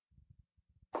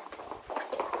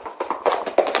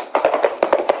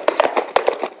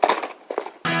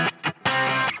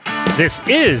This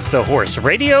is the Horse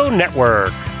Radio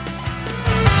Network.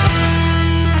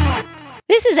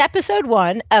 This is episode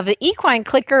 1 of the Equine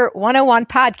Clicker 101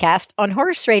 podcast on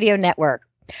Horse Radio Network,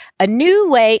 a new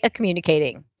way of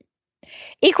communicating.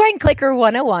 Equine Clicker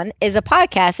 101 is a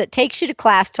podcast that takes you to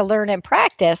class to learn and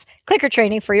practice clicker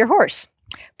training for your horse.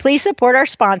 Please support our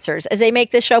sponsors as they make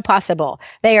this show possible.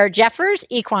 They are Jeffers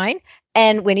Equine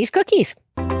and Winnie's Cookies.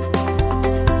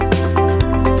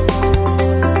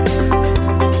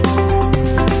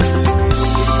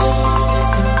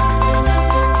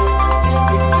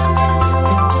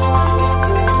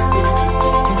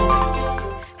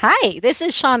 Hi, this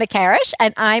is Shauna Karish,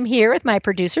 and I'm here with my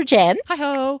producer, Jen.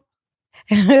 Hi-ho.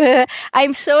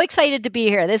 I'm so excited to be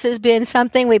here. This has been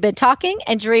something we've been talking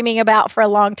and dreaming about for a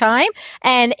long time,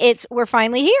 and we're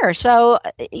finally here. So,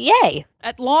 yay.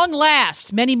 At long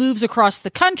last, many moves across the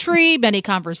country, many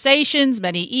conversations,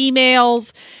 many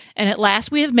emails, and at last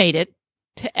we have made it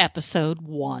to episode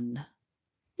 1.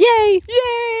 Yay.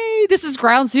 Yay! This is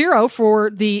ground zero for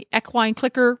the Equine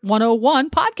Clicker 101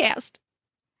 podcast.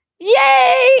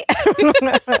 Yay!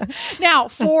 Now,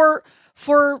 for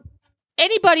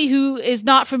anybody who is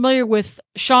not familiar with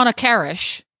Shauna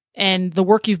Karish and the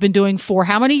work you've been doing for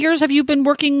how many years have you been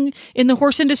working in the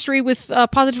horse industry with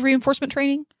positive reinforcement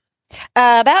training?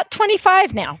 About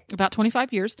 25 now. About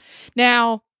 25 years.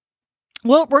 Now,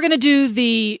 well, we're going to do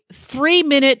the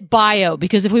 3-minute bio,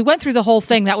 because if we went through the whole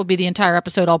thing, that would be the entire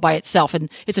episode all by itself. And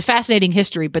it's a fascinating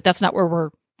history, but that's not where we're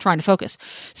trying to focus.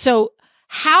 So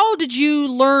how did you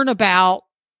learn about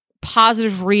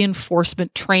positive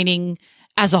reinforcement training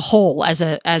as a whole, as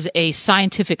a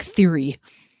scientific theory?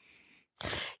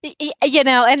 You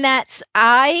know, and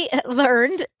I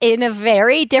learned in a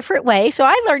very different way. So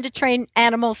I learned to train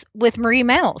animals with marine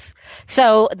mammals.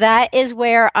 So that is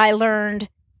where I learned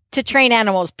to train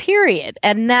animals, period.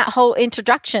 And that whole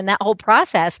introduction, that whole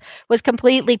process was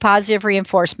completely positive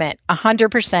reinforcement,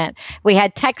 100%. We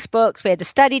had textbooks, we had to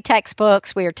study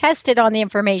textbooks, we were tested on the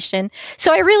information.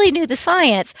 So I really knew the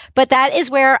science, but that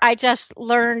is where I just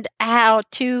learned how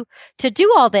to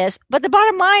do all this. But the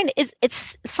bottom line is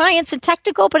it's science and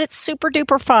technical, but it's super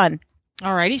duper fun.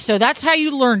 Alrighty, so that's how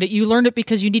you learned it. You learned it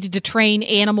because you needed to train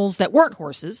animals that weren't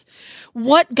horses.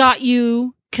 What got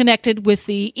you connected with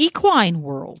the equine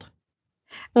world?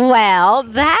 Well,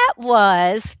 that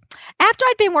was after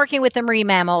I'd been working with the marine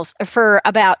mammals for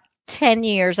about 10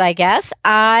 years, I guess.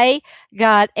 I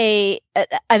got an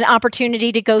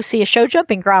opportunity to go see a show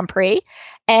jumping Grand Prix,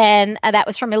 and that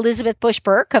was from Elizabeth Bush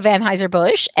Burke of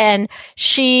Anheuser-Busch, and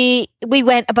we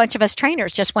went, a bunch of us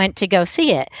trainers just went to go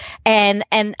see it, and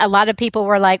a lot of people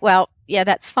were like, well, yeah,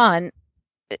 that's fun.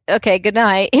 Okay, good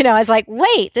night. You know, I was like,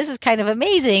 wait, this is kind of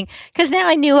amazing, because now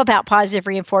I knew about positive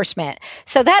reinforcement.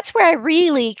 So that's where I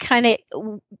really kind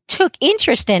of took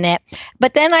interest in it.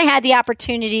 But then I had the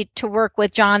opportunity to work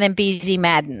with John and BZ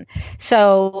Madden.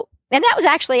 So, and that was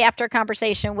actually after a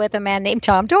conversation with a man named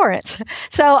Tom Dorrance.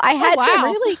 So I had some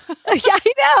really, yeah,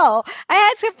 I know. I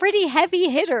had some pretty heavy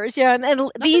hitters, you know, and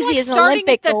BZ is an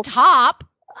Olympic at the top.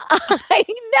 I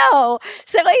know.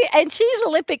 So, and she's an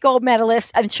Olympic gold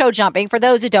medalist in show jumping, for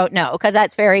those who don't know, because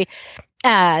that's very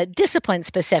discipline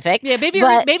specific. Yeah,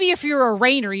 maybe if you're a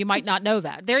reiner, you might not know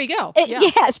that. There you go.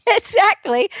 Yes,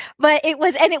 exactly. But it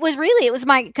was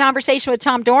my conversation with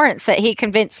Tom Dorrance that he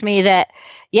convinced me that,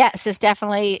 yes, it's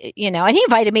definitely, you know, and he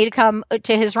invited me to come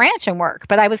to his ranch and work,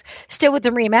 but I was still with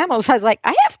the marine mammals. I was like,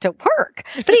 I have to work,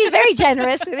 but he's very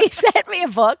generous and he sent me a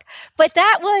book. But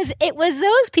it was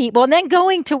those people. And then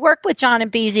going to work with John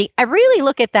and BZ, I really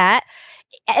look at that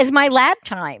as my lab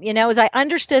time, you know, as I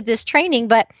understood this training,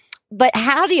 but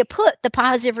how do you put the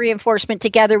positive reinforcement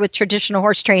together with traditional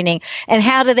horse training, and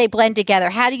how do they blend together?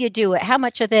 How do you do it? How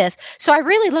much of this? So I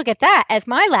really look at that as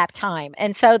my lap time.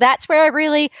 And so that's where I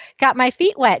really got my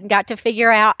feet wet and got to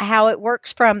figure out how it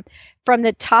works from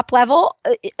the top level,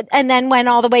 and then went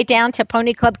all the way down to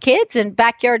pony club kids and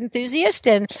backyard enthusiasts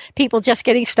and people just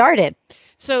getting started.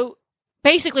 So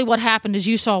basically what happened is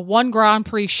you saw one Grand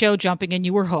Prix show jumping and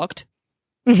you were hooked.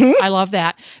 Mm-hmm. I love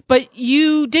that. But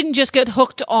you didn't just get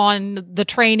hooked on the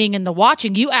training and the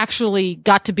watching. You actually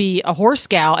got to be a horse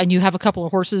gal, and you have a couple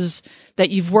of horses that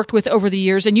you've worked with over the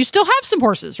years, and you still have some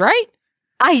horses, right?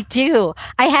 I do.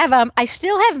 I have, I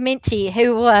still have Minty, he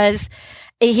was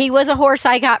a horse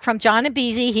I got from John and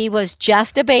BZ. He was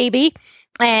just a baby.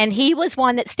 And he was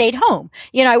one that stayed home.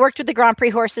 You know, I worked with the Grand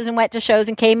Prix horses and went to shows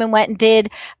and came and went and did.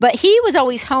 But he was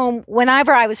always home.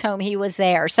 Whenever I was home, he was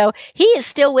there. So he is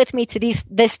still with me to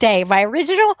this day. My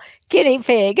original guinea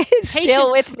pig is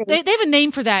still with me. They have a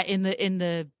name for that in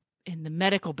the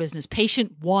medical business.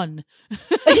 Patient 1.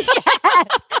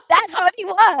 Yes, that's That's what he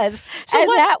was. So and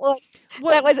what-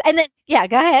 that was, and then, yeah,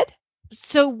 go ahead.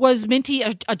 So was Minty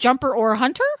a jumper or a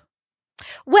hunter?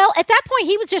 Well, at that point,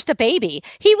 he was just a baby.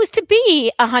 He was to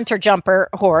be a hunter jumper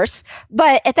horse,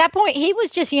 but at that point, he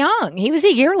was just young. He was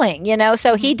a yearling,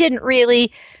 so he didn't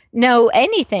really know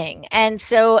anything. And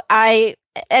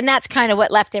that's kind of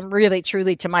what left him really,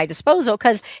 truly to my disposal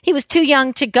because he was too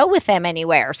young to go with them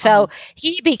anywhere. So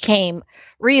he became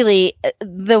really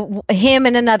him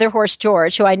and another horse,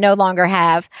 George, who I no longer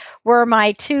have, were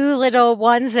my two little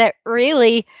ones that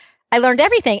really I learned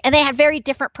everything. And they had very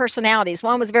different personalities.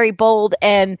 One was very bold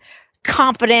and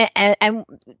confident, and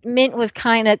Mint was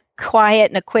kind of quiet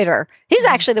and a quitter. He's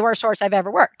actually the worst horse I've ever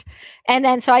worked. And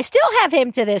then, so I still have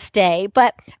him to this day,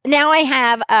 but now I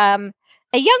have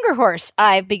a younger horse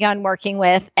I've begun working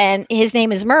with, and his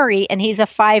name is Murray, and he's a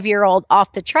 5-year-old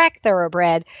off the track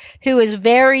thoroughbred who is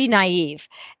very naive.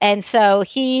 And so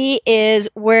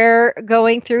we're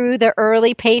going through the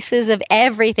early paces of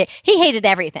everything. He hated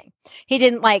everything. He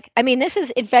didn't this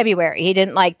is in February. He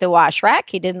didn't like the wash rack.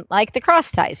 He didn't like the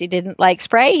cross ties. He didn't like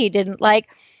spray. He didn't like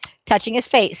touching his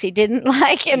face. He didn't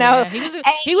like, Yeah,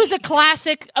 he was a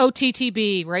classic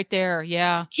OTTB right there.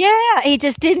 Yeah. Yeah. He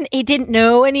didn't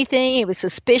know anything. He was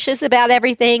suspicious about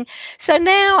everything. So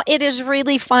now it is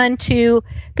really fun to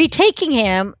be taking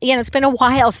him. It's been a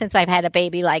while since I've had a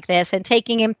baby like this and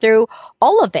taking him through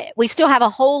all of it. We still have a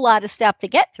whole lot of stuff to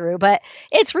get through, but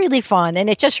it's really fun. And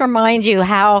it just reminds you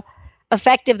how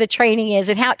effective the training is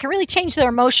and how it can really change their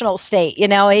emotional state.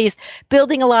 He's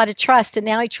building a lot of trust, and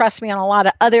now he trusts me on a lot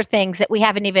of other things that we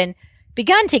haven't even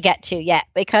begun to get to yet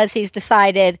because he's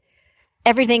decided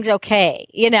everything's okay,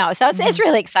 so it's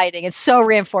really exciting. It's so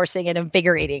reinforcing and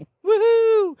invigorating.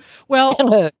 Woohoo!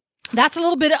 Well, that's a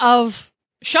little bit of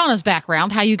Shauna's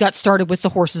background, how you got started with the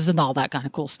horses and all that kind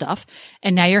of cool stuff.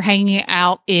 And now you're hanging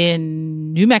out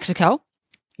in New Mexico.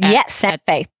 Yes, Santa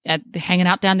Fe. Hanging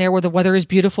out down there where the weather is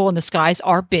beautiful and the skies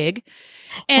are big.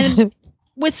 And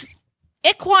with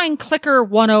Equine Clicker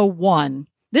 101,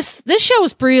 this show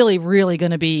is really, really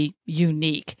going to be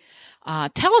unique.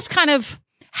 Tell us kind of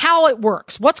how it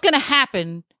works. What's going to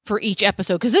happen for each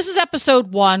episode? Because this is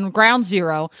episode 1, ground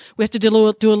zero. We have to do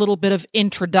a little bit of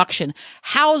introduction.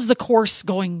 How's the course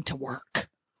going to work?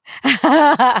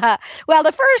 Well,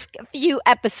 the first few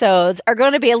episodes are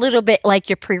going to be a little bit like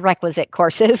your prerequisite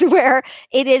courses, where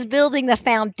it is building the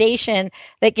foundation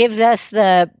that gives us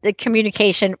the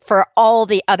communication for all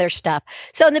the other stuff.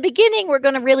 So in the beginning, we're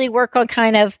going to really work on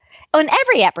on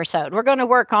every episode, we're going to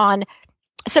work on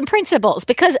some principles,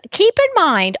 because keep in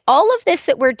mind, all of this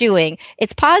that we're doing,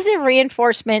 it's positive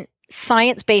reinforcement,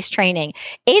 science-based training.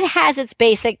 It has its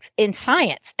basics in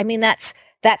science.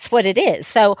 That's what it is.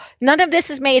 So none of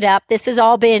this is made up. This has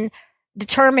all been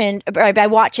determined by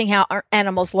watching how our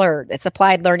animals learn. It's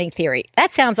applied learning theory.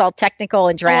 That sounds all technical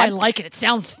and drab. Oh, I like it. It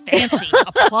sounds fancy.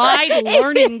 Applied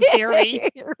learning theory.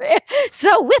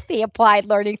 So with the applied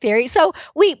learning theory,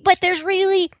 but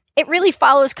it really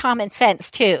follows common sense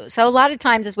too. So a lot of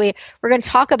times we're going to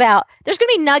talk about, there's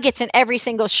going to be nuggets in every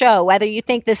single show, whether you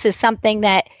think this is something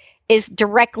that is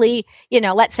directly,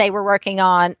 let's say we're working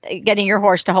on getting your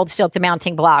horse to hold still at the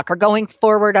mounting block or going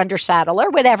forward under saddle or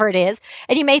whatever it is.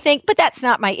 And you may think, but that's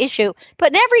not my issue.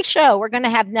 But in every show, we're going to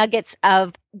have nuggets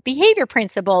of behavior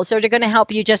principles that are going to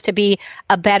help you just to be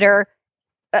a better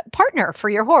partner for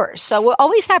your horse. So we'll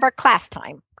always have our class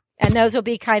time, and those will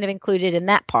be kind of included in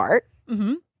that part.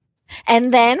 Mm-hmm.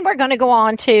 And then we're going to go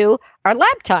on to our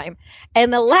lab time.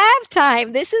 And the lab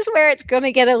time, this is where it's going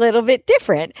to get a little bit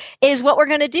different, is what we're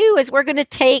going to do is we're going to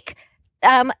take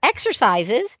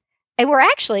exercises, and we're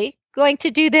actually going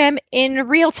to do them in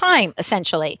real time,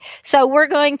 essentially. So we're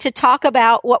going to talk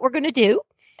about what we're going to do,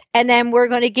 and then we're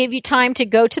going to give you time to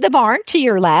go to the barn, to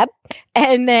your lab,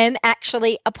 and then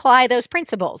actually apply those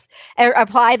principles or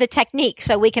apply the technique,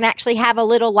 so we can actually have a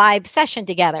little live session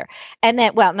together. And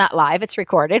then, well, not live, it's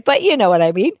recorded, but you know what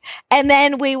I mean. And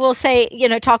then we will say,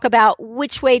 talk about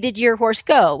which way did your horse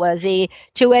go? Was he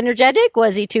too energetic?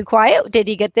 Was he too quiet? Did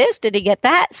he get this? Did he get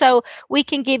that? So we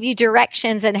can give you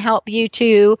directions and help you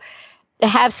to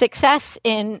have success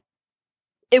in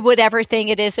whatever thing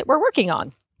it is that we're working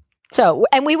on. So,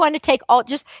 and we want to take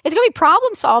it's going to be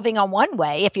problem solving on one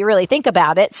way, if you really think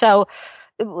about it. So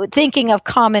thinking of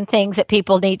common things that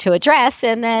people need to address,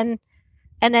 and then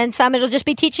some, it'll just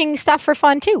be teaching stuff for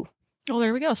fun too. Oh,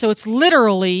 there we go. So it's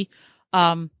literally,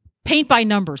 paint by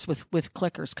numbers with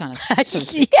clickers kind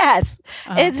of. Yes,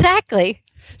 exactly.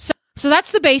 So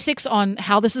that's the basics on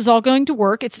how this is all going to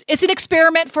work. It's an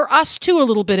experiment for us too, a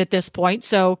little bit at this point.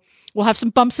 So we'll have some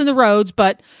bumps in the roads,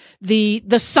 but the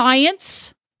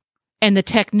science and the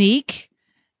technique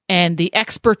And the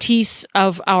expertise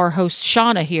of our host,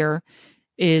 Shauna, here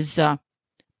is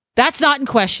that's not in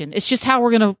question. It's just how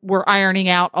we're ironing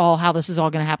out how this is all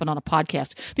going to happen on a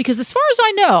podcast. Because as far as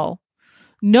I know,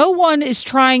 no one is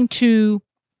trying to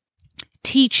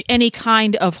teach any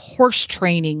kind of horse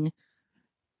training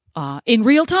in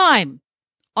real time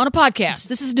on a podcast.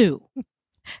 This is new.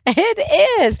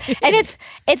 It is. And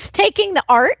it's taking the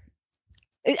art.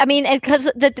 I mean, because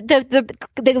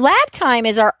the lab time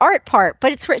is our art part,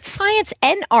 but it's science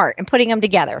and art and putting them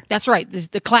together. That's right.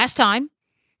 The class time,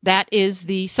 that is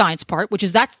the science part, which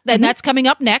is and that's coming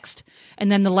up next.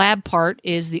 And then the lab part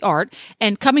is the art.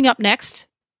 And coming up next,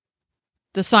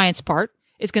 the science part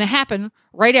is going to happen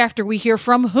right after we hear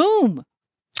from whom,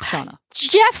 Shauna?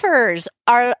 Jeffers,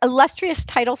 our illustrious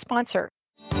title sponsor.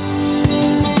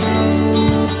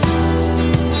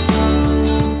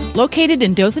 Located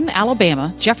in Dothan,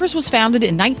 Alabama, Jeffers was founded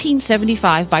in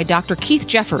 1975 by Dr. Keith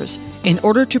Jeffers in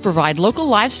order to provide local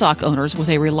livestock owners with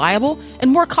a reliable and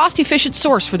more cost-efficient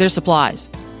source for their supplies.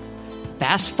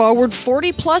 Fast forward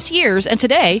 40-plus years, and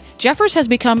today, Jeffers has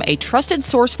become a trusted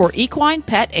source for equine,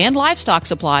 pet, and livestock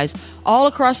supplies all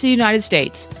across the United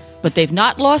States. But they've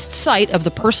not lost sight of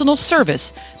the personal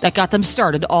service that got them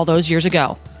started all those years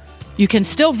ago. You can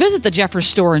still visit the Jeffers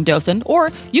store in Dothan, or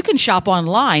you can shop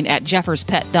online at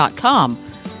jefferspet.com,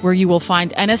 where you will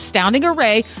find an astounding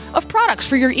array of products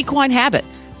for your equine habit,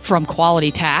 from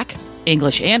quality tack,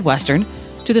 English and Western,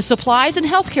 to the supplies and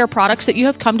healthcare products that you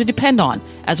have come to depend on,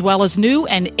 as well as new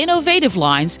and innovative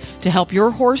lines to help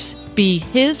your horse be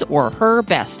his or her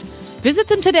best. Visit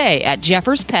them today at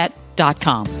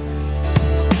jefferspet.com.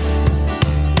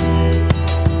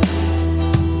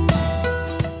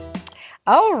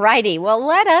 All righty. Well,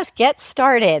 let us get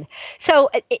started.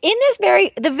 So in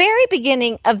the very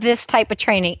beginning of this type of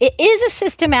training, it is a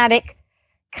systematic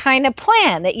kind of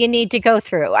plan that you need to go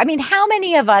through. I mean, how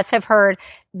many of us have heard,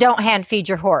 don't hand feed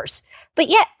your horse? But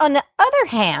yet, on the other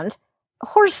hand,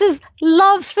 horses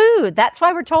love food. That's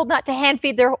why we're told not to hand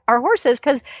feed our horses,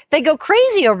 because they go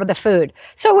crazy over the food.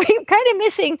 So we're kind of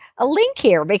missing a link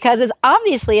here, because it's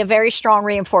obviously a very strong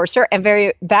reinforcer and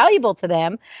very valuable to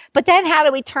them. But then how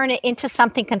do we turn it into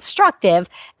something constructive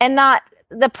and not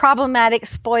the problematic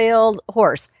spoiled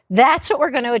horse? That's what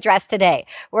we're going to address today.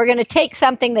 We're going to take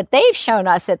something that they've shown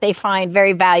us that they find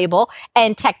very valuable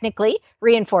and technically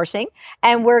reinforcing,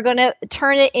 and we're going to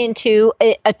turn it into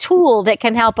a tool that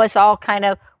can help us all kind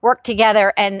of work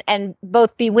together and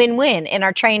both be win-win in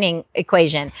our training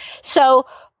equation. So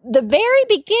the very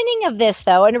beginning of this,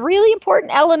 though, and a really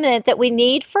important element that we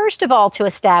need, first of all, to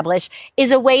establish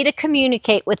is a way to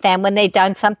communicate with them when they've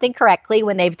done something correctly,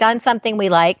 when they've done something we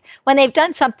like, when they've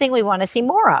done something we want to see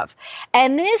more of.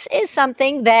 And this is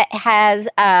something that has,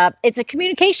 it's a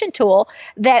communication tool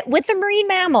that with the marine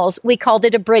mammals, we called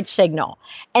it a bridge signal.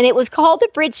 And it was called a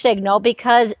bridge signal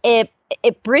because it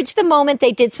bridged the moment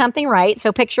they did something right.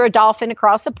 So picture a dolphin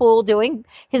across a pool doing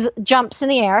his jumps in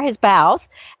the air, his bows.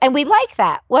 And we like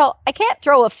that. Well, I can't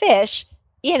throw a fish,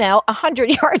 100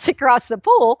 yards across the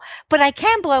pool, but I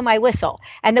can blow my whistle.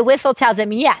 And the whistle tells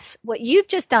him, yes, what you've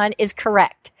just done is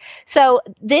correct. So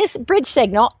this bridge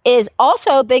signal is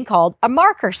also been called a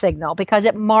marker signal because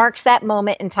it marks that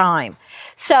moment in time.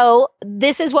 So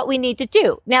this is what we need to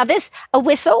do. Now a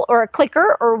whistle or a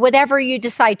clicker or whatever you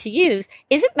decide to use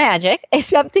isn't magic. It's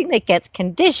something that gets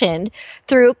conditioned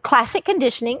through classic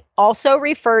conditioning, also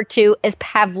referred to as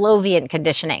Pavlovian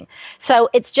conditioning. So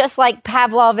it's just like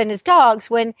Pavlov and his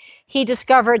dogs, when he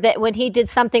discovered that when he did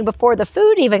something before the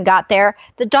food even got there,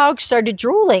 the dogs started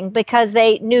drooling because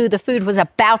they knew the food was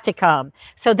about to come.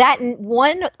 So that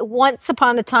once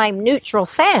upon a time neutral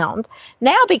sound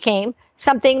now became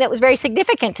something that was very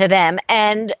significant to them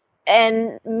and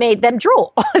made them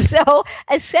drool. So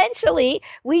essentially,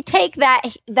 we take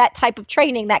that type of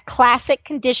training, that classic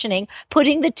conditioning,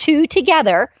 putting the two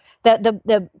together.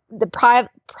 The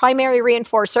primary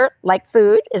reinforcer, like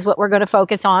food, is what we're going to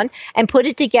focus on, and put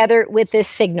it together with this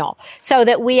signal so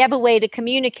that we have a way to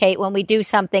communicate when we do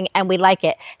something and we like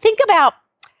it. Think about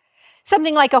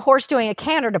something like a horse doing a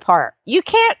canter depart. You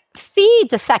can't feed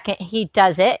the second he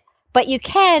does it, but you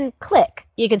can click.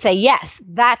 You can say, yes,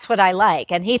 that's what I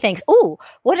like. And he thinks, ooh,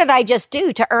 what did I just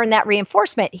do to earn that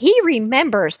reinforcement? He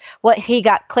remembers what he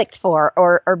got clicked for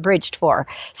or bridged for.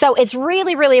 So it's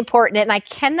really, really important. And I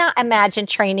cannot imagine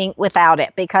training without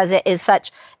it because it is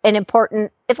such an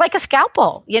important, it's like a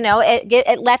scalpel,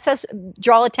 it lets us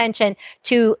draw attention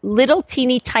to little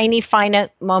teeny tiny finite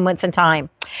moments in time.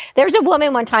 There's a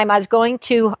woman one time, I was going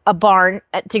to a barn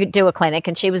to do a clinic,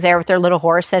 and she was there with her little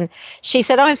horse. And she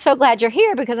said, oh, I'm so glad you're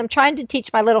here because I'm trying to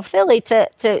teach my little filly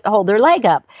to hold her leg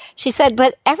up. She said,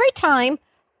 but every time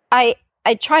I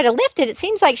I try to lift it, it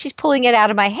seems like she's pulling it out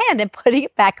of my hand and putting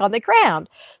it back on the ground.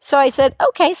 So I said,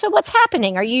 okay, so what's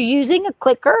happening? Are you using a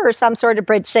clicker or some sort of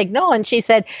bridge signal? And she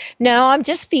said, no, I'm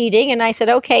just feeding. And I said,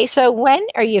 okay, so when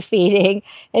are you feeding?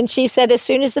 And she said, as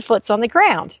soon as the foot's on the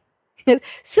ground.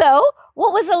 So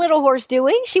what was the little horse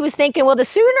doing? She was thinking, well, the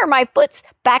sooner my foot's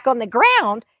back on the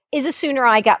ground is the sooner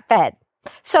I got fed.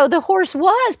 So the horse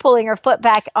was pulling her foot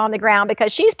back on the ground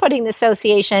because she's putting the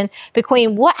association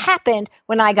between what happened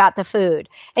when I got the food.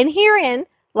 And herein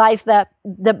lies the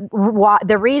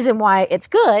reason why it's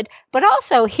good, but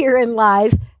also herein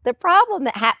lies the problem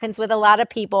that happens with a lot of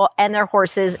people and their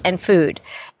horses and food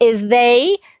is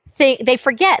they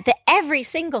forget that every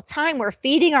single time we're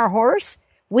feeding our horse,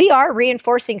 we are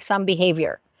reinforcing some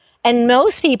behavior. And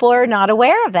most people are not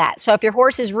aware of that. So if your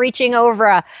horse is reaching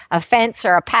over a fence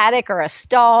or a paddock or a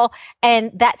stall, and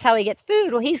that's how he gets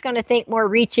food, well, he's going to think more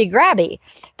reachy grabby.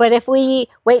 But if we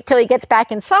wait till he gets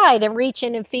back inside and reach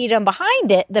in and feed him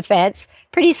behind the fence,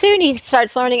 pretty soon he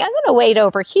starts learning, I'm going to wait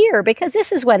over here because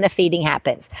this is when the feeding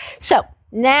happens. So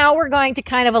now we're going to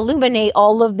kind of illuminate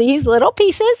all of these little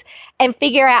pieces and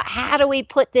figure out how do we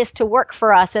put this to work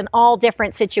for us in all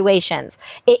different situations.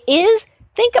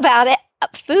 Think about it.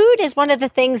 Food is one of the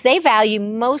things they value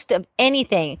most of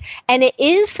anything, and it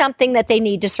is something that they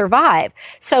need to survive.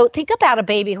 So think about a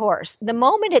baby horse. The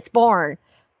moment it's born,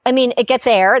 it gets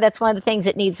air. That's one of the things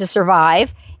it needs to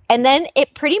survive. And then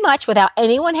it pretty much, without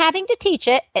anyone having to teach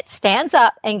it, it stands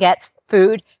up and gets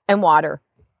food and water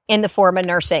in the form of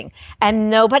nursing. And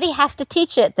nobody has to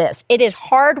teach it this. It is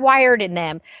hardwired in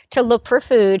them to look for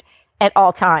food at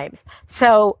all times.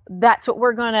 So that's what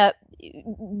we're going to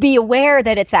be aware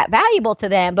that it's that valuable to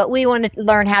them, but we want to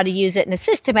learn how to use it in a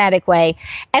systematic way.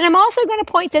 And I'm also going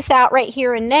to point this out right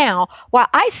here and now. While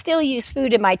I still use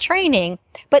food in my training,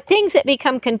 but things that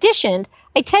become conditioned,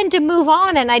 I tend to move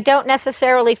on and I don't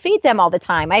necessarily feed them all the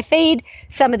time. I fade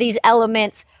some of these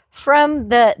elements from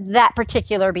that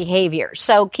particular behavior.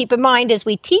 So keep in mind as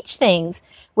we teach things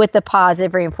with the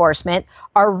positive reinforcement,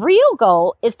 our real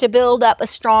goal is to build up a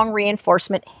strong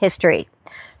reinforcement history.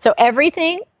 So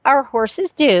everything our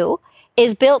horses do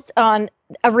is built on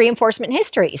a reinforcement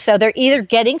history. So they're either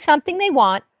getting something they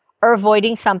want or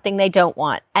avoiding something they don't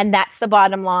want. And that's the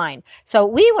bottom line. So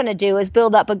what we want to do is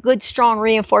build up a good, strong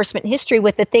reinforcement history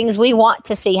with the things we want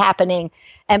to see happening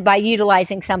and by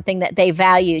utilizing something that they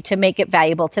value to make it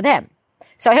valuable to them.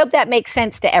 So I hope that makes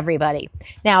sense to everybody.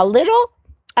 Now,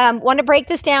 want to break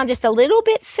this down just a little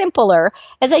bit simpler.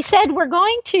 As I said, we're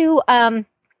going to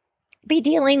be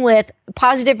dealing with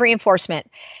positive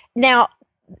reinforcement. Now,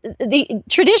 the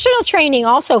traditional training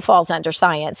also falls under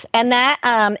science, and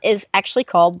that is actually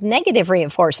called negative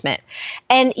reinforcement.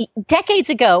 And decades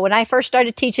ago, when I first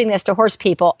started teaching this to horse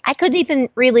people, I couldn't even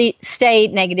really say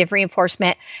negative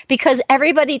reinforcement because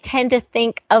everybody tend to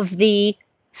think of the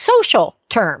social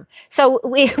term. So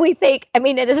we think,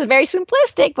 this is very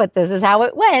simplistic, but this is how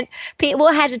it went. People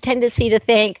had a tendency to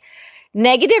think,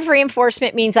 negative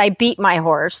reinforcement means I beat my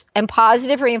horse, and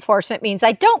positive reinforcement means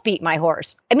I don't beat my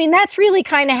horse. That's really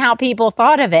kind of how people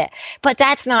thought of it, but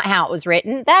that's not how it was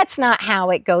written. That's not how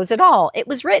it goes at all. It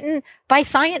was written by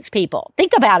science people.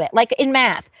 Think about it, like in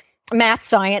math,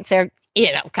 science, they're,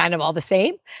 kind of all the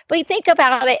same. But you think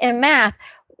about it in math,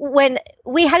 when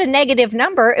we had a negative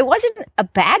number, it wasn't a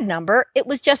bad number. It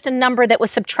was just a number that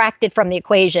was subtracted from the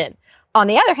equation. On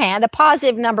the other hand, a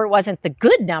positive number wasn't the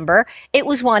good number. It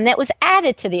was one that was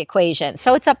added to the equation.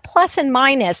 So it's a plus and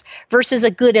minus versus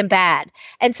a good and bad.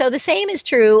 And so the same is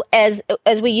true as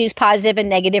we use positive and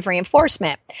negative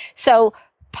reinforcement. So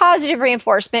positive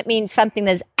reinforcement means something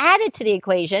that's added to the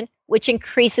equation, which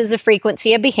increases the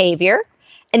frequency of behavior.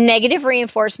 And negative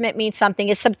reinforcement means something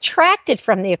is subtracted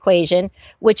from the equation,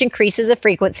 which increases the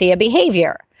frequency of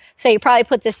behavior. So you probably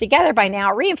put this together by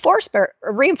now.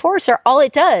 Reinforcer, all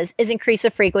it does is increase the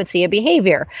frequency of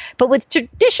behavior. But with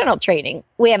traditional training,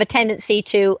 we have a tendency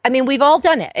to, we've all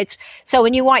done it. So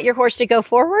when you want your horse to go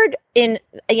forward in,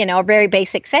 a very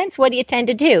basic sense, what do you tend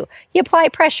to do? You apply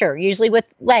pressure, usually with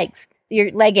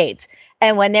your leg aids.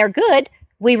 And when they're good,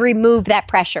 we remove that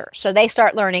pressure. So they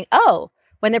start learning,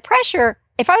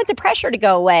 if I want the pressure to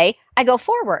go away, I go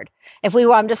forward. If we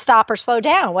want them to stop or slow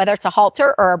down, whether it's a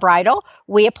halter or a bridle,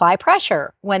 we apply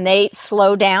pressure. When they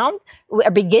slow down or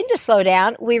begin to slow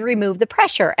down, we remove the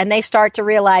pressure and they start to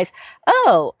realize,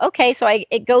 oh, okay, so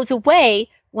it goes away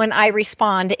when I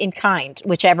respond in kind,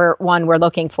 whichever one we're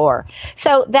looking for.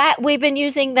 So that we've been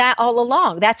using that all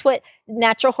along. That's what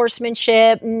natural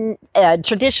horsemanship,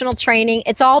 traditional training,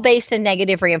 it's all based in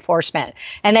negative reinforcement.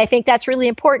 And I think that's really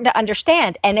important to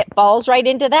understand. And it falls right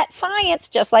into that science,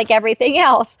 just like everything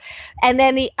else. And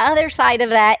then the other side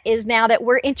of that is now that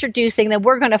we're introducing that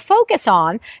we're going to focus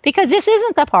on, because this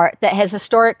isn't the part that has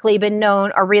historically been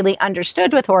known or really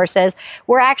understood with horses,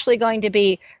 we're actually going to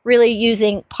be really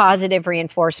using positive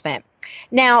reinforcement.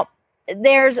 Now,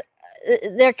 there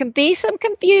can be some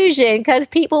confusion because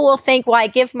people will think, well, I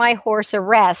give my horse a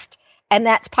rest and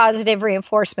that's positive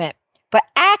reinforcement. But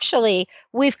actually,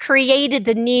 we've created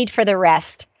the need for the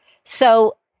rest.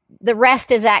 So the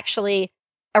rest is actually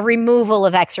a removal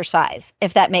of exercise,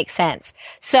 if that makes sense.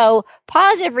 So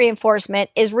positive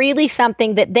reinforcement is really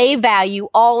something that they value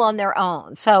all on their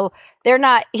own. So they're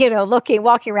not,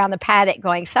 walking around the paddock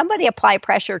going, somebody apply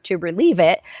pressure to relieve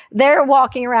it. They're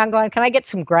walking around going, can I get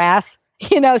some grass?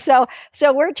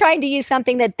 So we're trying to use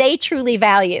something that they truly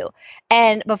value.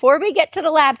 And before we get to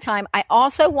the lab time, I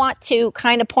also want to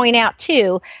kind of point out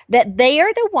too, that they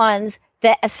are the ones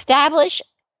that establish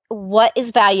what is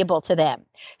valuable to them.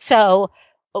 So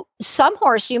some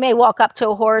horse, you may walk up to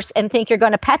a horse and think you're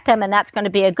going to pet them and that's going to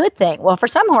be a good thing. Well, for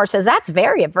some horses, that's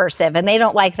very aversive and they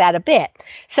don't like that a bit.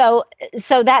 So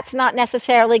that's not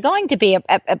necessarily going to be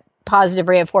a positive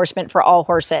reinforcement for all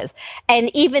horses. And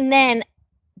even then,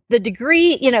 the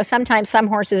degree, sometimes some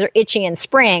horses are itchy in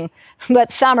spring, but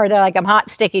they're like, I'm hot,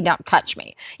 sticky, don't touch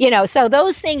me. So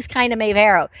those things kind of may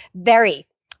vary.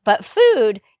 But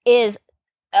food is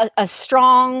a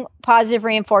strong positive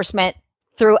reinforcement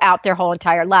throughout their whole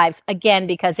entire lives, again,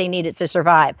 because they need it to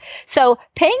survive. So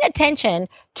paying attention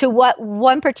to what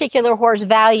one particular horse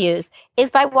values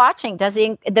is by watching, does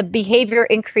the behavior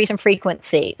increase in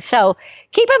frequency? So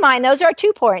keep in mind, those are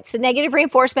 2 points, the negative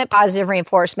reinforcement, positive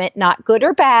reinforcement, not good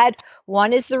or bad.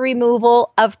 One is the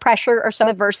removal of pressure or some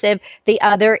aversive. The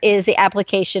other is the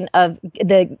application of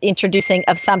the introducing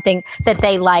of something that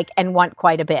they like and want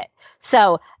quite a bit.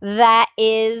 So that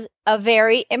is a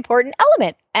very important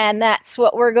element. And that's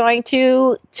what we're going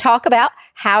to talk about,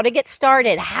 how to get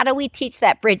started. How do we teach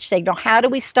that bridge signal? How do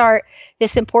we start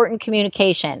this important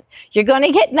communication? You're going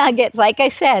to get nuggets. Like I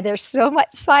said, there's so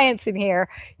much science in here.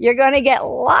 You're going to get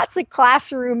lots of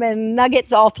classroom and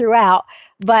nuggets all throughout,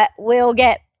 but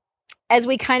as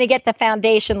we kind of get the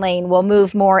foundation lane, we'll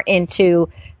move more into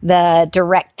the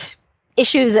direct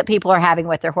issues that people are having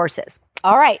with their horses.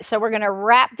 All right, so we're going to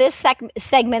wrap this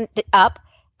segment up.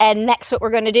 And next, what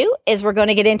we're going to do is we're going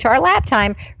to get into our lab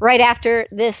time right after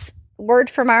this word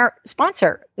from our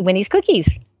sponsor, Winnie's Cookies.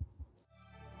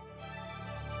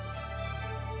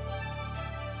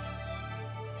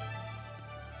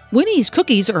 Winnie's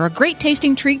Cookies are a great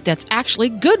tasting treat that's actually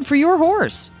good for your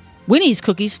horse. Winnie's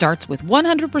Cookies starts with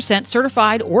 100%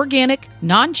 certified organic,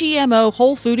 non-GMO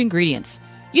whole food ingredients.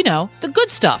 The good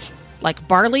stuff, like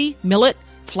barley, millet,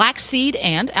 flaxseed,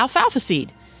 and alfalfa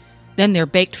seed. Then they're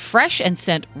baked fresh and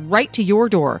sent right to your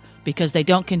door because they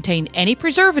don't contain any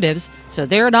preservatives, so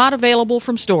they're not available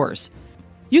from stores.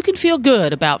 You can feel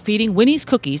good about feeding Winnie's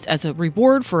Cookies as a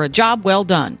reward for a job well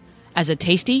done, as a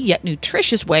tasty yet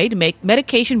nutritious way to make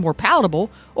medication more palatable,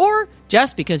 or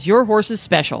just because your horse is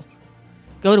special.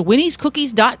 Go to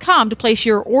winniescookies.com to place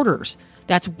your orders.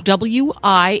 That's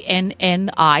WINNIES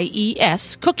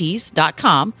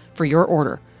cookies.com for your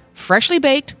order. Freshly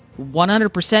baked,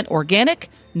 100% organic,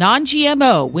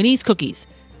 non-GMO Winnie's Cookies.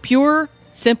 Pure,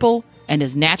 simple, and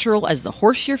as natural as the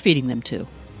horse you're feeding them to.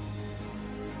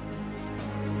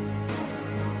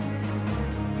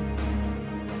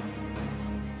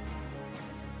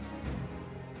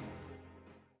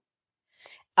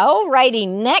 Alrighty,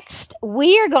 next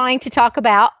we are going to talk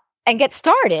about and get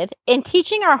started in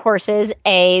teaching our horses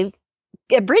a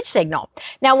bridge signal.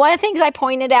 Now, one of the things I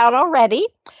pointed out already,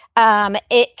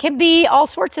 it can be all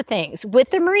sorts of things.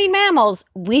 With the marine mammals,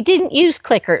 we didn't use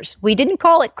clickers. We didn't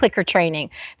call it clicker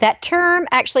training. That term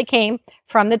actually came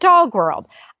from the dog world.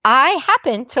 I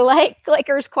happen to like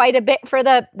clickers quite a bit for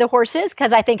the horses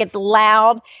because I think it's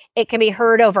loud. It can be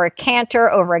heard over a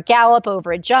canter, over a gallop,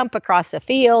 over a jump across a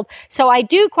field. So I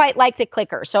do quite like the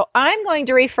clicker. So I'm going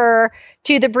to refer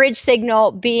to the bridge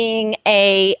signal being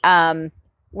I'm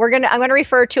going to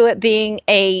refer to it being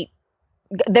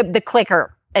the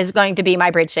clicker is going to be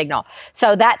my bridge signal.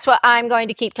 So that's what I'm going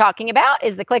to keep talking about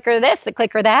is the clicker this, the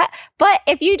clicker that. But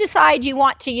if you decide you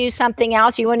want to use something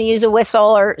else, you want to use a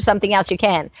whistle or something else, you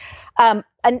can. And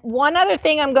one other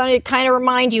thing I'm going to kind of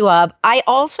remind you of, I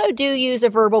also do use a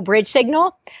verbal bridge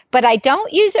signal, but I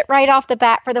don't use it right off the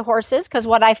bat for the horses because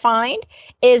what I find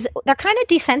is they're kind of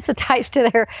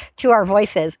desensitized to our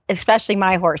voices, especially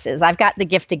my horses. I've got the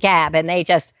gift of gab and they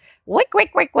just Wick,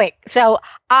 wick, wick, wick. So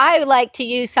I like to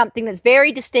use something that's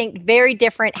very distinct, very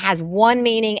different, has one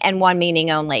meaning and one meaning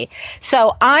only.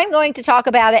 So I'm going to talk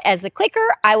about it as the clicker.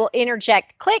 I will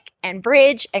interject click and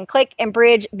bridge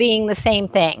being the same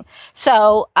thing.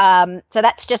 So, so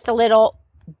that's just a little,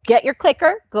 get your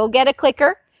clicker, go get a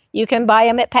clicker. You can buy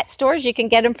them at pet stores. You can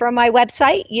get them from my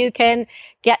website. You can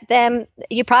get them.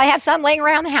 You probably have some laying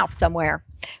around the house somewhere.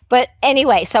 But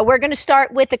anyway, so we're going to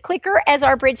start with the clicker as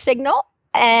our bridge signal.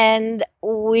 And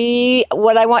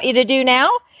what I want you to do now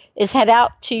is head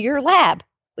out to your lab,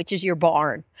 which is your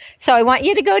barn. So I want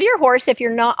you to go to your horse if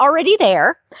you're not already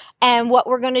there. And what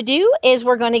we're going to do is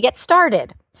we're going to get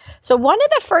started. So one of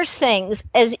the first things,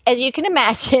 as you can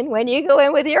imagine, when you go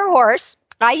in with your horse,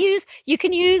 you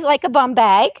can use like a bum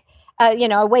bag,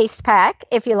 a waist pack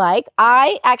if you like.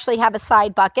 I actually have a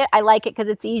side bucket. I like it because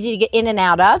it's easy to get in and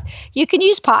out of. You can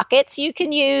use pockets. You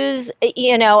can use,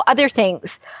 other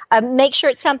things. Make sure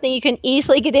it's something you can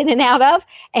easily get in and out of.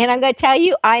 And I'm going to tell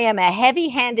you, I am a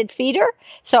heavy-handed feeder.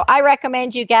 So I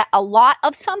recommend you get a lot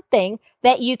of something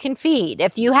that you can feed.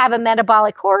 If you have a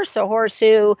metabolic horse, a horse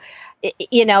who,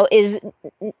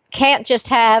 can't just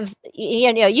have,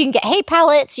 you can get hay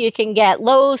pellets, you can get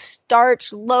low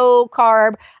starch, low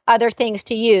carb, other things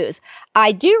to use.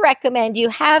 I do recommend you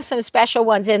have some special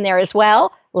ones in there as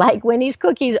well, like Winnie's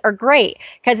cookies are great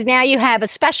because now you have a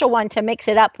special one to mix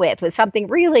it up with something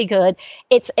really good.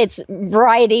 It's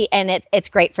variety and it's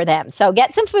great for them. So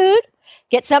get some food,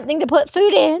 get something to put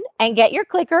food in, and get your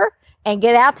clicker. And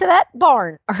get out to that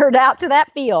barn or out to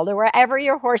that field or wherever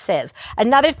your horse is.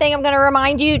 Another thing I'm going to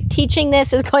remind you, teaching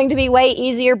this is going to be way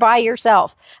easier by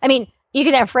yourself. I mean, you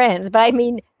can have friends, but I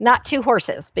mean, not two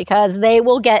horses because they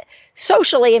will get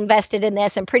socially invested in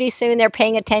this. And pretty soon they're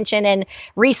paying attention and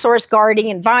resource guarding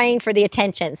and vying for the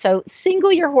attention. So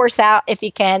single your horse out if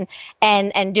you can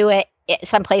and do it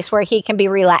someplace where he can be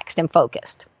relaxed and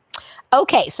focused.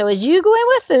 Okay, so as you go in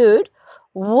with food,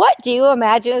 what do you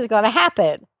imagine is going to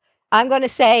happen? I'm going to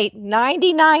say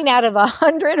 99 out of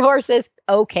 100 horses,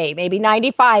 okay, maybe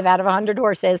 95 out of 100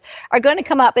 horses are going to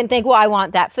come up and think, well, I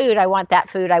want that food. I want that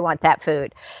food. I want that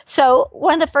food. So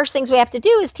one of the first things we have to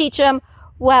do is teach them,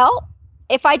 well,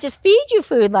 if I just feed you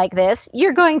food like this,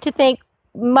 you're going to think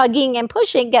mugging and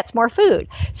pushing gets more food.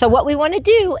 So what we want to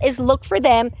do is look for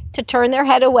them to turn their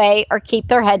head away or keep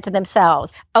their head to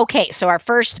themselves. Okay, so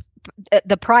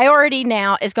the priority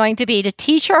now is going to be to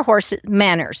teach our horse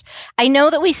manners. I know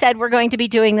that we said we're going to be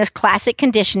doing this classic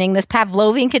conditioning, this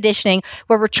Pavlovian conditioning,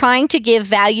 where we're trying to give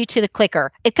value to the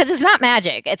clicker because it's not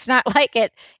magic. It's not like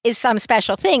it is some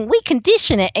special thing. We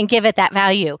condition it and give it that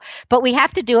value, but we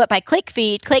have to do it by click,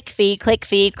 feed, click, feed, click,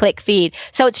 feed, click, feed.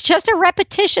 So it's just a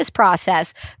repetitious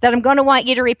process that I'm going to want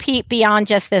you to repeat beyond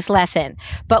just this lesson.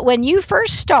 But when you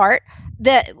first start,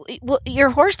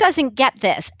 your horse doesn't get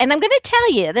this. And I'm going to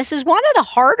tell you, this is one of the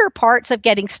harder parts of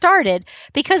getting started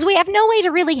because we have no way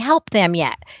to really help them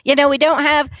yet. They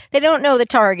don't know the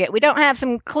target. We don't have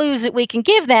some clues that we can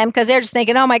give them because they're just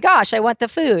thinking, oh my gosh, I want the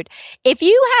food. If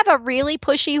you have a really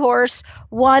pushy horse,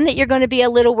 one that you're going to be a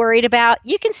little worried about,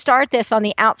 you can start this on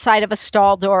the outside of a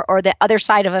stall door or the other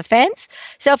side of a fence.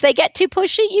 So if they get too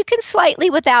pushy, you can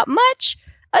slightly, without much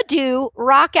ado,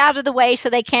 rock out of the way so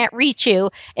they can't reach you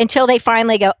until they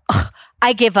finally go, oh,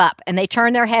 I give up, and they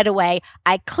turn their head away.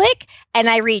 I click and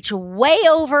I reach way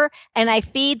over and I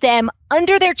feed them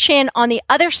under their chin on the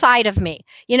other side of me.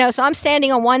 So I'm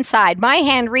standing on one side. My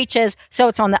hand reaches so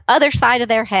it's on the other side of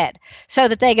their head so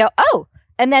that they go, oh,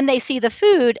 and then they see the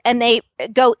food and they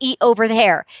go eat over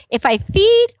there. If I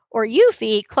feed or you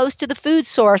feed close to the food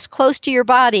source, close to your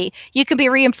body, you can be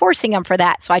reinforcing them for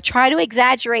that. So I try to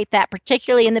exaggerate that,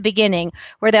 particularly in the beginning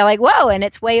where they're like, whoa, and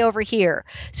it's way over here.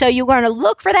 So you're going to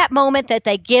look for that moment that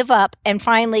they give up and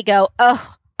finally go,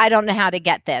 oh, I don't know how to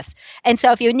get this. And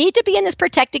so if you need to be in this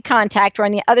protected contact or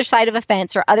on the other side of a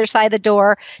fence or other side of the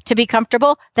door to be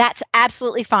comfortable, that's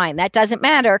absolutely fine. That doesn't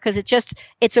matter because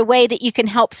it's a way that you can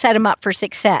help set them up for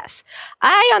success.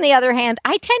 On the other hand,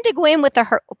 I tend to go in with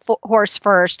the horse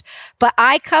first, but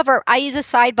I use a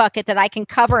side bucket that I can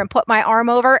cover and put my arm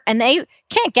over and they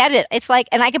can't get it. It's like,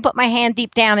 and I can put my hand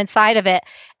deep down inside of it.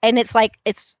 And it's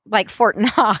like Fort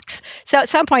Knox. So at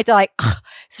some point they're like, oh,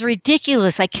 it's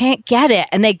ridiculous. I can't get it.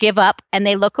 And they give up and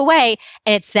they look away.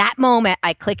 And it's that moment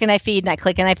I click and I feed and I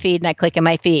click and I feed and I click and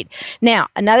I feed. Now,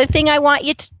 another thing I want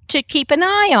you to keep an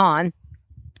eye on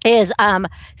is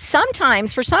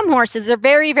sometimes for some horses, they're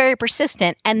very, very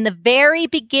persistent. And the very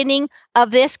beginning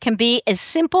of this can be as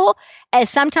simple as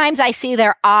sometimes I see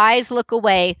their eyes look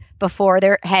away before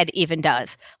their head even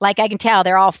does. Like I can tell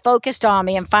they're all focused on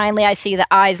me. And finally, I see the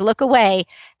eyes look away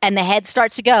and the head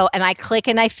starts to go. And I click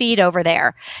and I feed over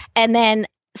there. And then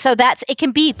So it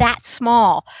can be that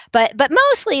small, but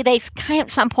mostly they kind of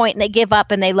at some point and they give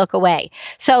up and they look away.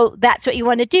 So that's what you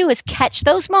want to do, is catch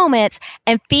those moments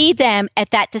and feed them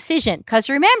at that decision. Because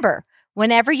remember,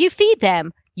 whenever you feed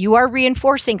them, you are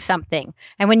reinforcing something.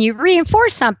 And when you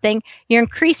reinforce something, you're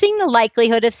increasing the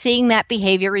likelihood of seeing that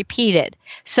behavior repeated.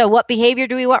 So what behavior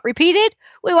do we want repeated?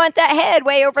 We want that head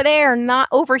way over there, not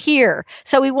over here.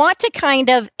 So we want to kind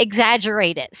of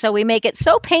exaggerate it. So we make it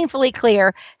so painfully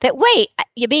clear that, wait,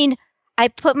 you mean I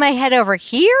put my head over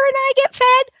here and I get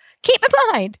fed? Keep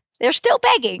in mind, they're still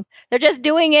begging. They're just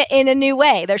doing it in a new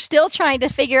way. They're still trying to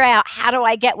figure out, how do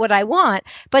I get what I want?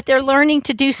 But they're learning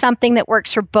to do something that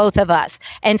works for both of us.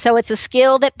 And so it's a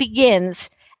skill that begins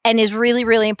and is really,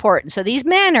 really important. So these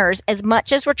manners, as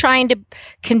much as we're trying to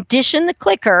condition the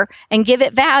clicker and give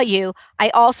it value,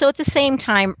 I also at the same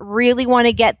time really want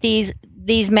to get these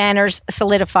manners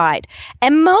solidified.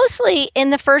 And mostly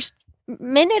in the first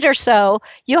minute or so,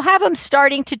 you'll have them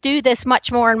starting to do this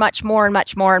much more and much more and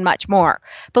much more and much more.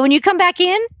 But when you come back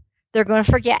in, they're going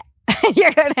to forget.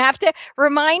 You're going to have to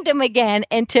remind them again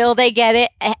until they get it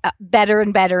better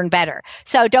and better and better.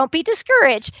 So don't be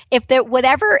discouraged if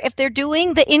they're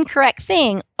doing the incorrect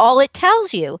thing. All it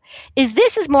tells you is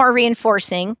this is more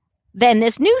reinforcing than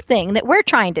this new thing that we're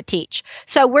trying to teach.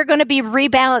 So we're going to be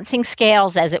rebalancing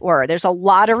scales, as it were. There's a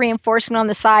lot of reinforcement on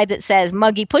the side that says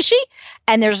muggy pushy,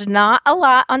 and there's not a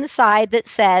lot on the side that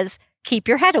says keep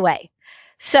your head away.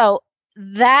 So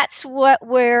that's what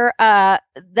what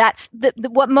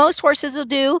most horses will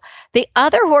do. The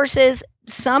other horses,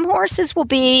 some horses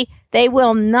they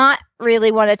will not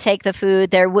really want to take the food.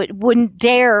 They wouldn't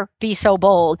dare be so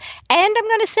bold. And I'm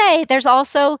going to say there's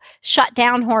also shut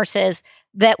down horses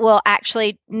that will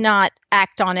actually not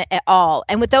act on it at all.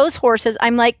 And with those horses,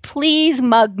 I'm like, please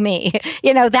mug me.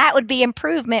 That would be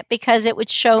improvement, because it would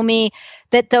show me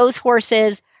that those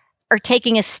horses are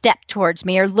taking a step towards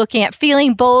me, or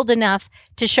feeling bold enough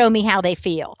to show me how they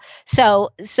feel. So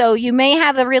you may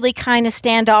have a really kind of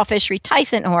standoffish,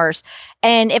 reticent horse.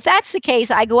 And if that's the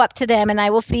case, I go up to them and I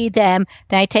will feed them.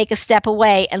 Then I take a step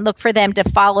away and look for them to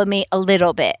follow me a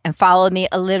little bit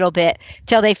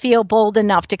till they feel bold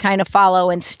enough to kind of follow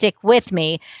and stick with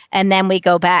me. And then we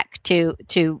go back to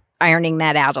ironing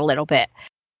that out a little bit.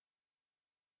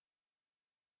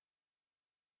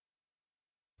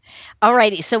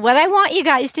 Alrighty, so what I want you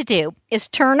guys to do is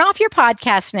turn off your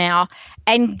podcast now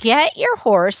and get your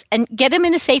horse and get him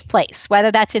in a safe place, whether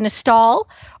that's in a stall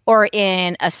or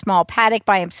in a small paddock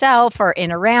by himself or in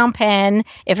a round pen,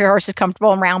 if your horse is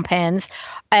comfortable in round pens.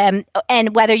 And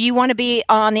whether you want to be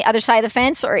on the other side of the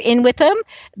fence or in with them,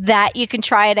 that you can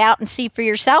try it out and see for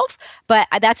yourself. But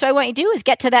that's what I want you to do, is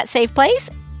get to that safe place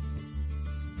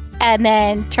and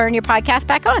then turn your podcast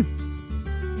back on.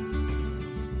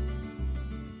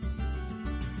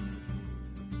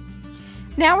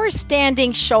 Now we're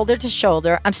standing shoulder to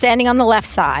shoulder. I'm standing on the left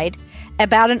side,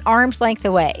 about an arm's length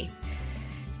away.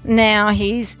 Now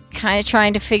he's kind of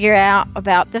trying to figure out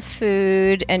about the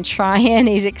food and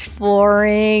he's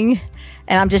exploring.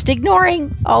 And I'm just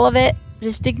ignoring all of it,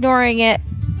 just ignoring it.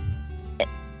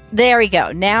 There we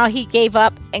go. Now he gave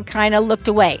up and kind of looked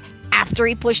away after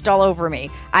he pushed all over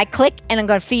me. I click and I'm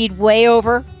going to feed way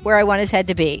over where I want his head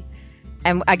to be.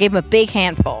 And I gave him a big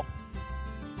handful.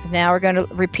 Now we're going to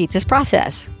repeat this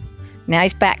process. Now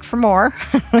he's back for more.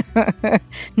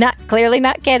 Clearly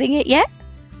not getting it yet.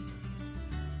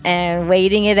 And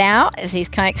waiting it out as he's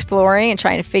kind of exploring and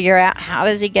trying to figure out how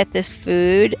does he get this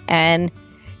food. And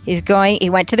he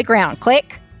went to the ground.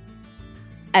 Click.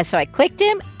 And so I clicked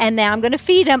him, and now I'm going to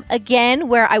feed him again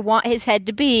where I want his head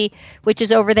to be, which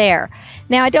is over there.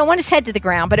 Now I don't want his head to the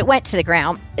ground, but it went to the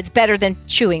ground. It's better than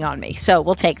chewing on me. So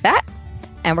we'll take that,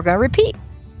 and we're going to repeat.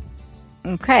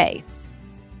 Okay.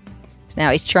 So now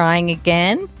he's trying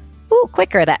again. Ooh,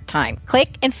 quicker that time.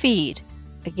 Click and feed.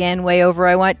 Again, way over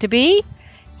I want to be.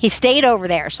 He stayed over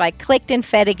there, so I clicked and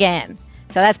fed again.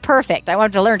 So that's perfect. I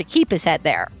wanted to learn to keep his head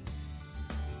there.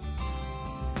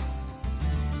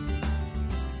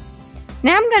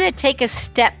 Now I'm going to take a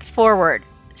step forward.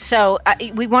 So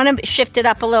we want to shift it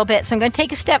up a little bit. So I'm going to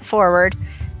take a step forward.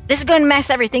 This is going to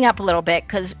mess everything up a little bit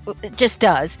because it just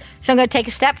does. So I'm going to take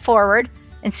a step forward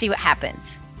and see what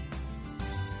happens.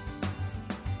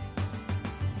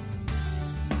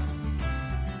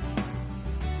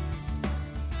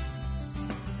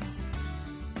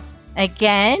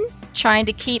 Again, trying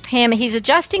to keep him, he's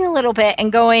adjusting a little bit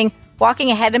and walking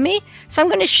ahead of me. So I'm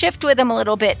going to shift with him a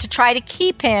little bit to try to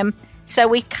keep him. So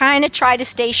we kind of try to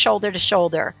stay shoulder to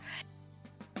shoulder.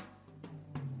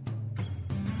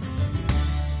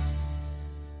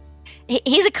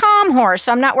 he's a calm horse,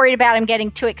 so I'm not worried about him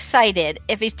getting too excited.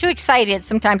 If he's too excited,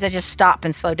 sometimes I just stop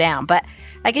and slow down, but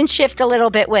I can shift a little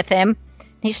bit with him.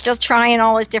 He's still trying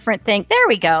all his different things. There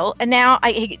we go. And now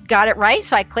he got it right,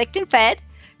 so I clicked and fed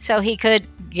so he could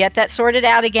get that sorted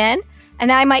out again.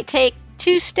 And I might take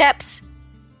 2 steps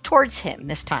towards him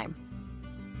this time.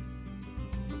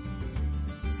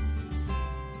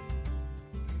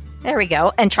 There we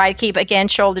go. And try to keep, again,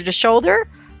 shoulder to shoulder.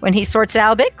 When he sorts it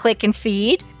out a bit, click and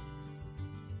feed.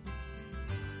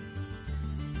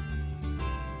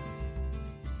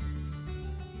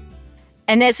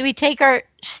 And as we take our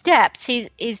steps,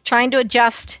 he's trying to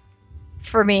adjust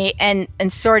for me and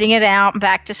sorting it out,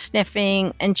 back to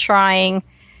sniffing and trying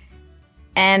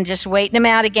and just waiting him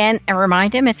out again and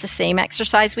remind him it's the same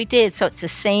exercise we did. So it's the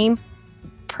same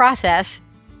process.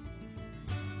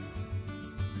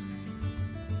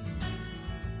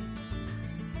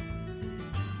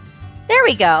 There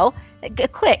we go.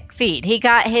 Click, feed. He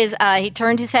got his, he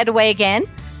turned his head away again.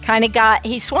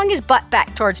 He swung his butt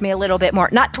back towards me a little bit more.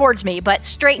 Not towards me, but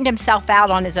straightened himself out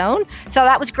on his own. So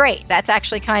that was great. That's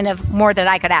actually kind of more than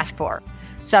I could ask for.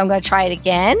 So I'm going to try it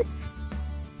again.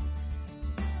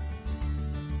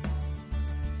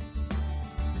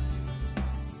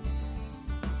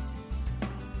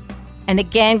 And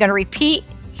again, going to repeat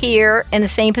here in the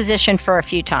same position for a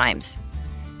few times.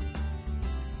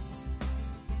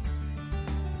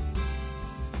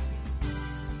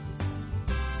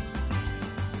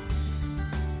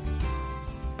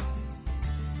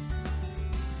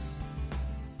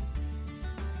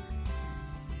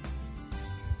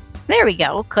 There we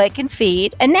go. Click and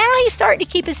feed. And now he's starting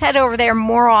to keep his head over there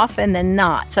more often than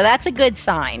not. So that's a good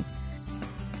sign.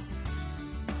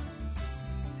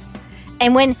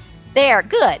 And when there,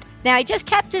 good. Now he just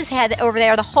kept his head over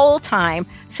there the whole time.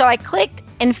 So I clicked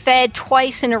and fed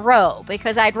twice in a row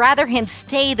because I'd rather him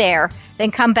stay there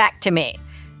than come back to me.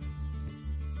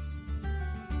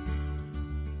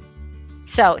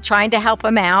 So trying to help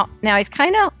him out. Now he's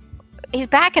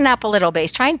backing up a little bit.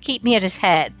 He's trying to keep me at his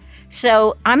head.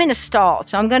 So I'm in a stall.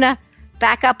 So I'm going to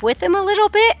back up with him a little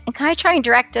bit and kind of try and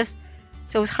direct us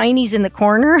so his hiney's in the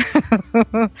corner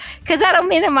because that'll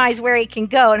minimize where he can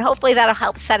go and hopefully that'll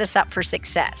help set us up for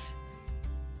success.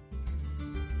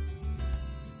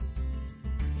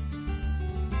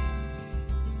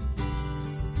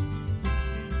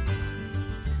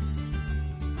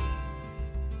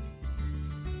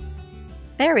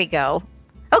 There we go.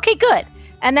 Okay, good.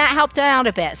 And that helped him out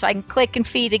a bit. So I can click and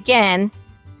feed again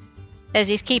as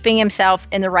he's keeping himself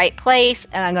in the right place.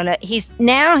 And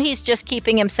he's just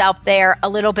keeping himself there a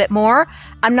little bit more.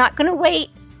 I'm not going to wait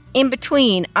in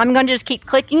between. I'm going to just keep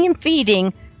clicking and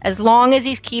feeding as long as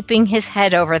he's keeping his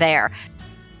head over there.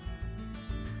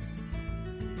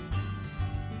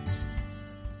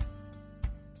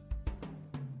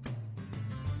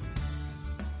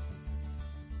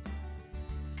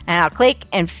 And I'll click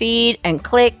and feed and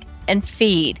click and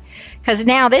feed. Because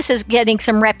now this is getting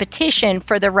some repetition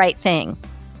for the right thing.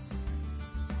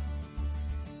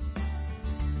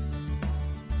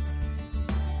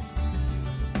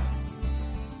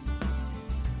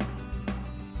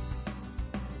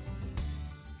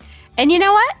 And you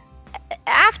know what?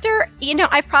 After,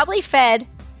 I've probably fed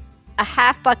a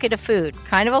half bucket of food,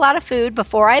 kind of a lot of food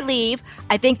before I leave.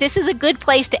 I think this is a good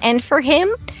place to end for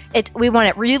him. We want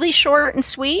it really short and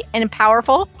sweet and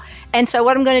powerful. And so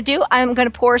what I'm going to do, I'm going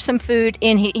to pour some food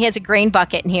in. He has a grain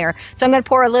bucket in here. So I'm going to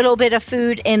pour a little bit of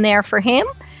food in there for him.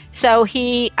 So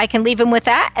I can leave him with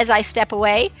that as I step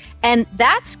away. And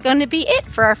that's going to be it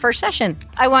for our first session.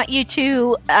 I want you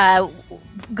to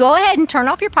go ahead and turn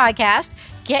off your podcast.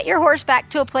 Get your horse back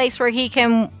to a place where he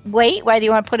can wait, whether you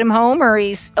want to put him home or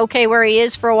he's okay where he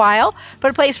is for a while,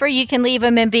 but a place where you can leave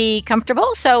him and be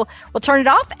comfortable. So we'll turn it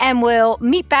off and we'll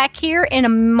meet back here in a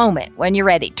moment when you're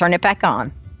ready. Turn it back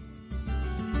on.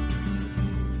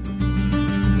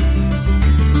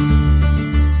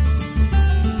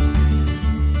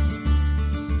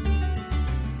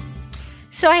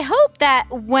 So I hope that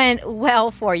went well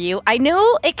for you. I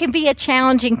know it can be a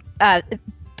challenging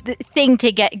thing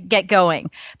to get going,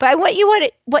 but what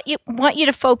you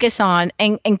to focus on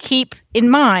and keep in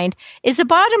mind is the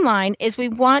bottom line is we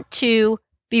want to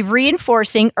be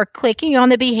reinforcing or clicking on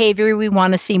the behavior we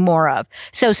want to see more of.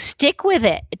 So stick with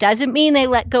it. It doesn't mean they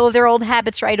let go of their old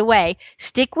habits right away.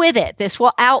 Stick with it. This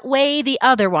will outweigh the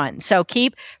other one. So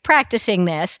keep practicing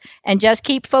this and just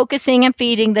keep focusing and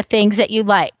feeding the things that you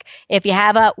like. If you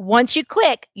have once you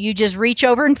click, you just reach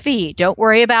over and feed. Don't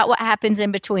worry about what happens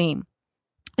in between.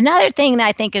 Another thing that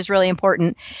I think is really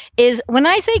important is when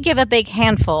I say give a big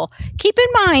handful, keep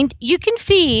in mind you can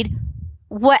feed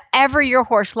whatever your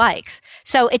horse likes.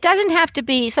 So it doesn't have to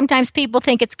be, sometimes people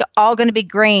think it's all going to be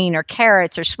grain or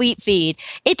carrots or sweet feed.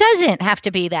 It doesn't have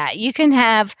to be that. You can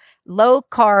have low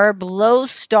carb, low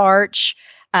starch,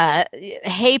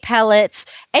 hay pellets,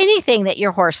 anything that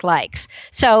your horse likes.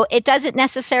 So it doesn't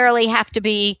necessarily have to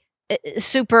be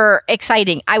super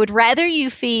exciting. I would rather you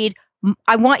feed,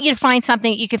 I want you to find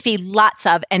something you can feed lots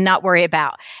of and not worry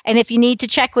about. And if you need to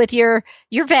check with your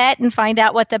vet and find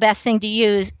out what the best thing to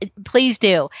use, please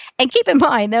do. And keep in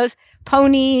mind, those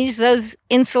ponies, those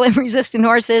insulin resistant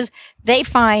horses, they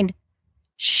find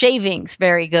shavings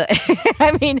very good.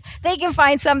 I mean, they can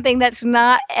find something that's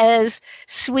not as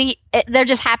sweet. They're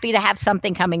just happy to have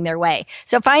something coming their way.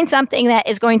 So find something that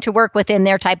is going to work within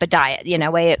their type of diet,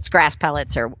 way it's grass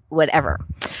pellets or whatever.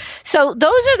 So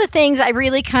those are the things I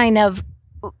really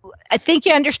I think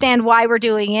you understand why we're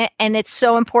doing it, and it's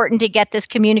so important to get this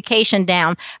communication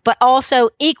down. But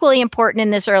also equally important in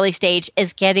this early stage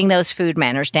is getting those food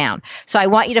manners down. So I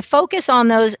want you to focus on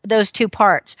those two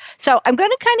parts. So I'm going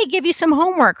to kind of give you some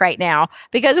homework right now,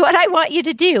 because what I want you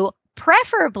to do,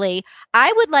 preferably,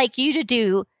 I would like you to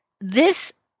do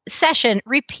this session,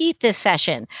 repeat this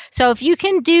session. So if you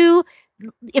can do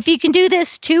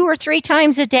this 2 or 3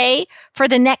 times a day for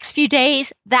the next few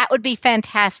days, that would be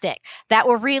fantastic. That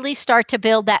will really start to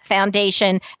build that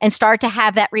foundation and start to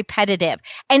have that repetitive.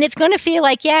 And it's going to feel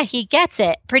like, yeah, he gets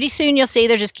it. Pretty soon you'll see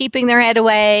they're just keeping their head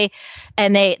away.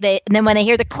 And and then when they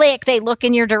hear the click, they look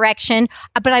in your direction.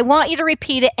 But I want you to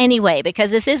repeat it anyway,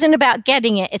 because this isn't about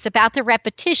getting it. It's about the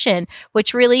repetition,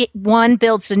 which really, one,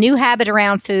 builds the new habit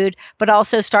around food, but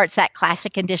also starts that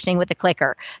classic conditioning with the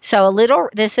clicker. So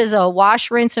this is a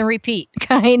wash, rinse, and repeat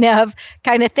kind of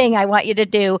thing I want you to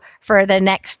do for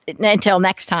until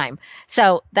next time.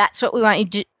 So that's what we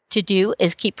want you to do,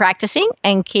 is keep practicing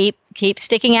and keep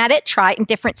sticking at it. Try it in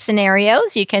different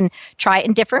scenarios. You can try it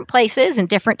in different places and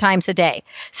different times a day.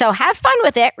 So have fun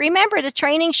with it. Remember, the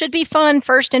training should be fun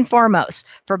first and foremost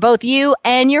for both you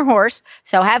and your horse.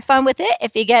 So have fun with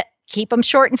it. Keep them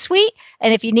short and sweet.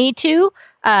 And if you need to,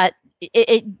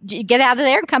 get out of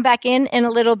there and come back in a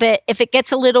little bit. If it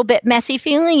gets a little bit messy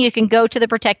feeling, you can go to the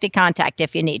protected contact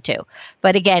if you need to.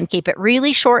 But again, keep it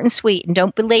really short and sweet and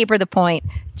don't belabor the point.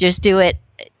 Just do it.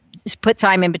 Just put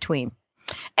time in between.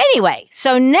 Anyway,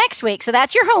 so next week, so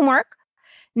that's your homework.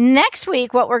 Next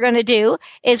week, what we're going to do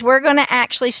is we're going to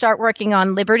actually start working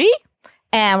on Liberty.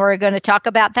 And we're going to talk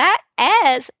about that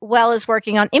as well as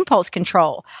working on impulse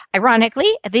control. Ironically,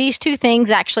 these two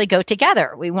things actually go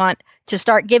together. We want to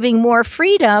start giving more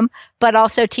freedom, but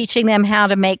also teaching them how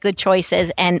to make good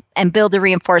choices and build the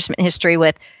reinforcement history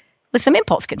with some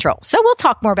impulse control. So we'll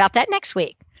talk more about that next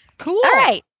week. Cool. All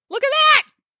right. Look at that.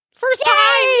 First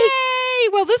time. Yay!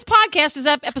 Well, this podcast is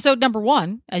episode number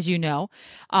 1, as you know.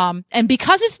 And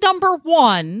because it's number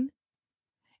 1,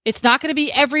 it's not going to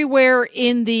be everywhere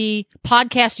in the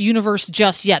podcast universe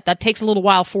just yet. That takes a little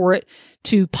while for it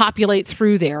to populate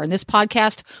through there. And this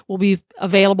podcast will be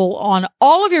available on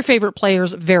all of your favorite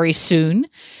players very soon.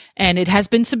 And it has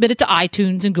been submitted to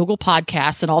iTunes and Google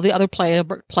Podcasts and all the other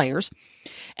players.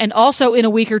 And also in a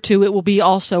week or two, it will be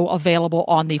also available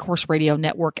on the Horse Radio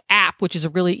Network app, which is a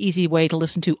really easy way to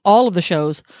listen to all of the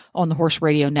shows on the Horse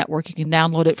Radio Network. You can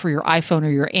download it for your iPhone or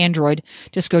your Android.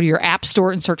 Just go to your app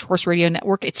store and search Horse Radio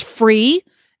Network. It's free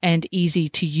and easy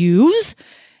to use.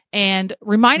 And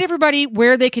remind everybody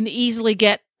where they can easily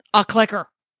get a clicker.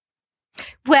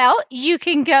 Well, you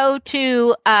can go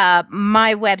to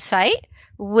my website,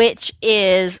 which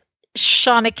is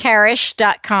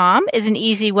shaunakarish.com is an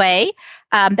easy way.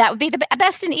 That would be the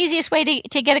best and easiest way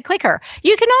to get a clicker.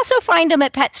 You can also find them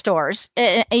at pet stores,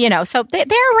 so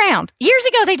they're around. Years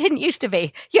ago, they didn't used to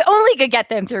be. You only could get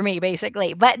them through me,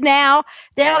 basically. But now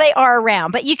they are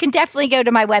around. But you can definitely go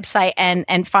to my website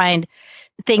and find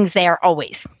things there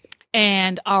always.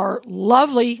 And our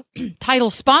lovely title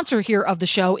sponsor here of the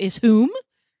show is whom?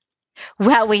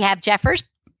 Well, we have Jeffers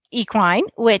Equine,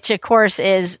 which of course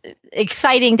is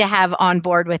exciting to have on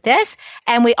board with this.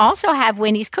 And we also have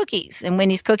Winnie's Cookies, and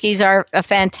Winnie's Cookies are a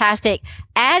fantastic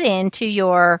add-in to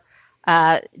your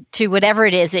to whatever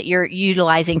it is that you're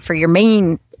utilizing for your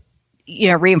main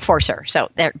reinforcer.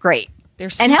 So they're great.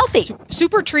 And healthy.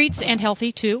 Super treats and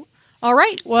healthy too. All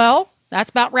right. Well, that's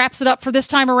about wraps it up for this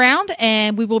time around,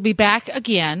 and we will be back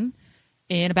again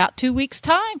in about 2 weeks'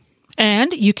 time.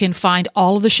 And you can find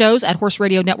all of the shows at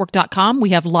horseradionetwork.com. We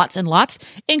have lots and lots,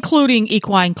 including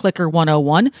Equine Clicker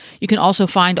 101. You can also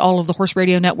find all of the Horse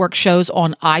Radio Network shows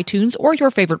on iTunes or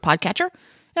your favorite podcatcher.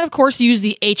 And of course, use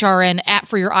the HRN app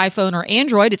for your iPhone or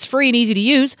Android. It's free and easy to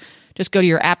use. Just go to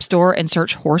your app store and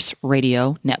search Horse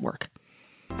Radio Network.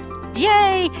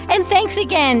 Yay! And thanks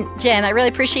again, Jen. I really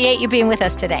appreciate you being with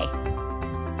us today.